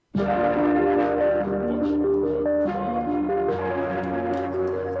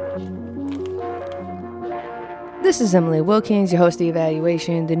This is Emily Wilkins, your host of the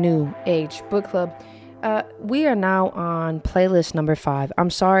Evaluation, the New Age Book Club. We are now on playlist number 5. I'm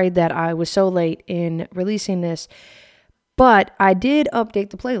sorry that I was so late in releasing this, but I did update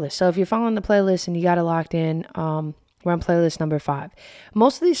the playlist. So if you're following the playlist and you got it locked in, we're on playlist number 5.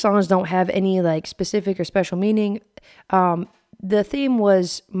 Most of these songs don't have any like specific or special meaning. The theme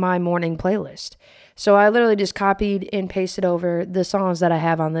was my morning playlist. So I literally just copied and pasted over the songs that I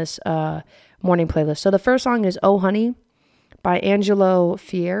have on this morning playlist. So the first song is Oh Honey by Angelo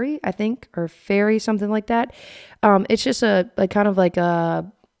Fieri, I think, or Ferry, something like that. It's just a kind of like a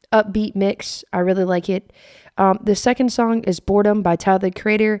upbeat mix. I really like it. The second song is Boredom by Tyler, the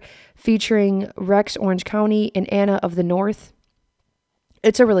Creator, featuring Rex Orange County and Anna of the North.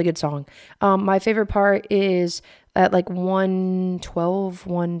 It's a really good song. My favorite part is at like 112,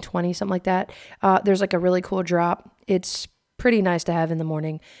 120, something like that. There's like a really cool drop. It's pretty nice to have in the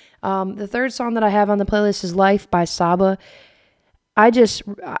morning. The third song that I have on the playlist is Life by Saba. I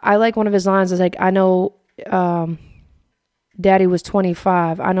like one of his lines. It's like, I know Daddy was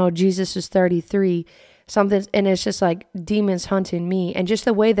 25. I know Jesus was 33. Something, and it's just like demons hunting me. And just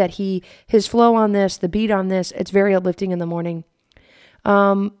the way that his flow on this, the beat on this, it's very uplifting in the morning.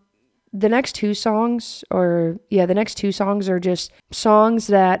 The next two songs are just songs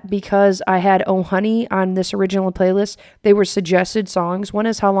that, because I had Oh Honey on this original playlist, they were suggested songs. One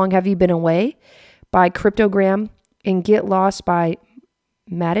is How Long Have You Been Away by Cryptogram and Get Lost by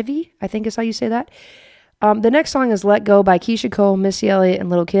Madavi, I think is how you say that. The next song is Let Go by Keisha Cole, Missy Elliott, and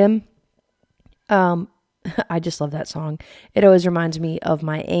Lil' Kim. I just love that song. It always reminds me of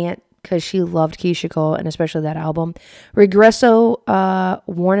my aunt, because she loved Keisha Cole, and especially that album. Regresso,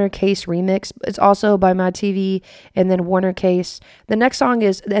 Warner Case remix. It's also by My TV, and then Warner Case. The next song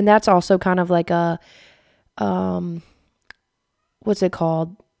is, and that's also kind of like a, what's it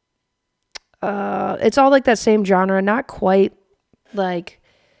called? It's all like that same genre, not quite like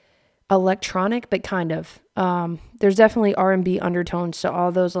electronic, but kind of. There's definitely R&B undertones to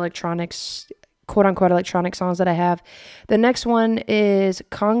all those electronics, quote-unquote electronic songs that I have. The next one is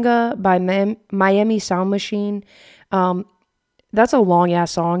Conga by Miami Sound Machine. That's a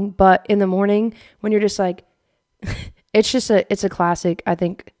long-ass song, but in the morning, when you're just like, it's a classic, I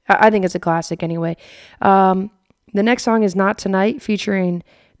think it's a classic anyway. The next song is Not Tonight,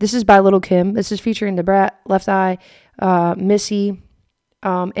 this is by Lil' Kim. This is featuring Da Brat, Left Eye, Missy,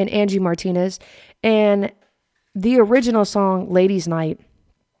 and Angie Martinez. And the original song, Ladies Night,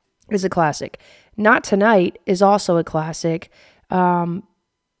 is a classic. Not Tonight is also a classic. It's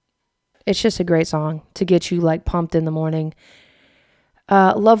just a great song to get you like pumped in the morning.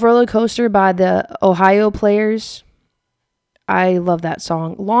 Love Roller Coaster by the Ohio Players. I love that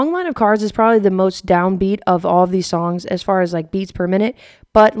song. Long Line of Cars is probably the most downbeat of all of these songs as far as like beats per minute.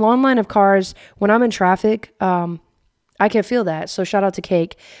 But Long Line of Cars, when I'm in traffic, I can feel that. So shout out to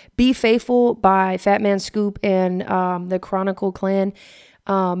Cake. Be Faithful by Fat Man Scoop and the Chronicle Clan.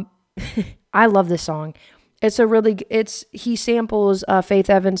 I love this song. He samples Faith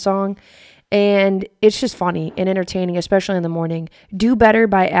Evans' song, and it's just funny and entertaining, especially in the morning. Do Better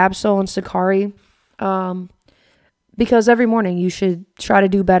by Absol and Sakari. Because every morning you should try to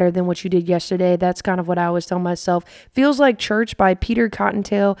do better than what you did yesterday. That's kind of what I always tell myself. Feels Like Church by Peter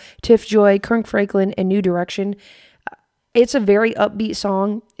Cottontail, Tiff Joy, Kirk Franklin, and New Direction. It's a very upbeat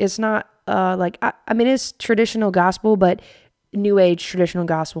song. It's not it's traditional gospel, but new age traditional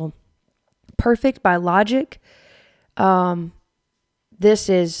gospel. Perfect by Logic. This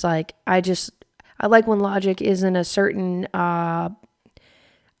is like, I like when Logic is in a certain, I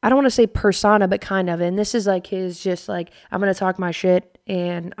don't want to say persona, but kind of. And this is like his just like, I'm going to talk my shit.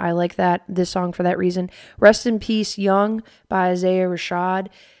 And I like this song for that reason. Rest in Peace Young by Isaiah Rashad.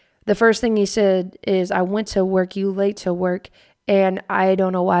 The first thing he said is, I went to work, you late to work. And I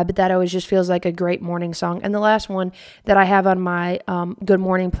don't know why, but that always just feels like a great morning song. And the last one that I have on my Good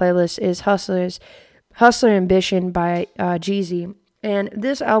Morning playlist is Hustler Ambition by Jeezy. And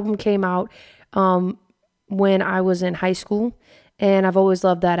this album came out when I was in high school. And I've always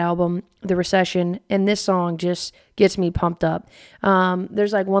loved that album, The Recession. And this song just gets me pumped up.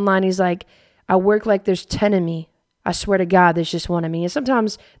 There's like one line, he's like, I work like there's 10 of me. I swear to God, there's just one of me. And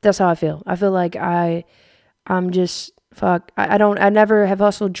sometimes that's how I feel. I feel like I'm just... Fuck, I never have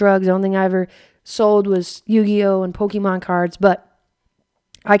hustled drugs. The only thing I ever sold was Yu-Gi-Oh! And Pokemon cards, but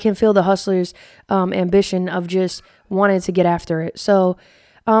I can feel the hustler's ambition of just wanting to get after it. So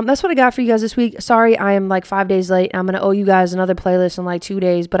that's what I got for you guys this week. Sorry, I am like 5 days late. I'm going to owe you guys another playlist in like 2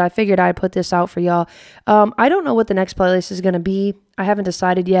 days, but I figured I'd put this out for y'all. I don't know what the next playlist is going to be. I haven't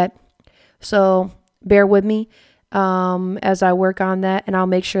decided yet, so bear with me. as I work on that, and I'll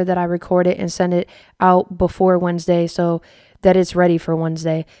make sure that I record it and send it out before Wednesday so that it's ready for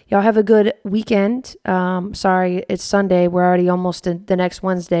Wednesday. Y'all have a good weekend. Sorry, it's Sunday. We're already almost in the next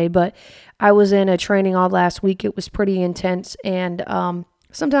Wednesday, but I was in a training all last week. It was pretty intense, and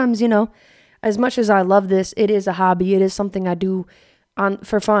sometimes, as much as I love this, it is a hobby. It is something I do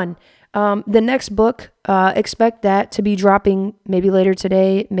for fun. The next book, expect that to be dropping maybe later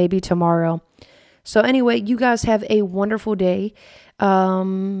today, maybe tomorrow. So anyway, you guys have a wonderful day.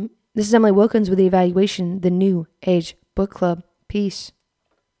 This is Emily Wilkins with the Evaluation, the New Age Book Club. Peace.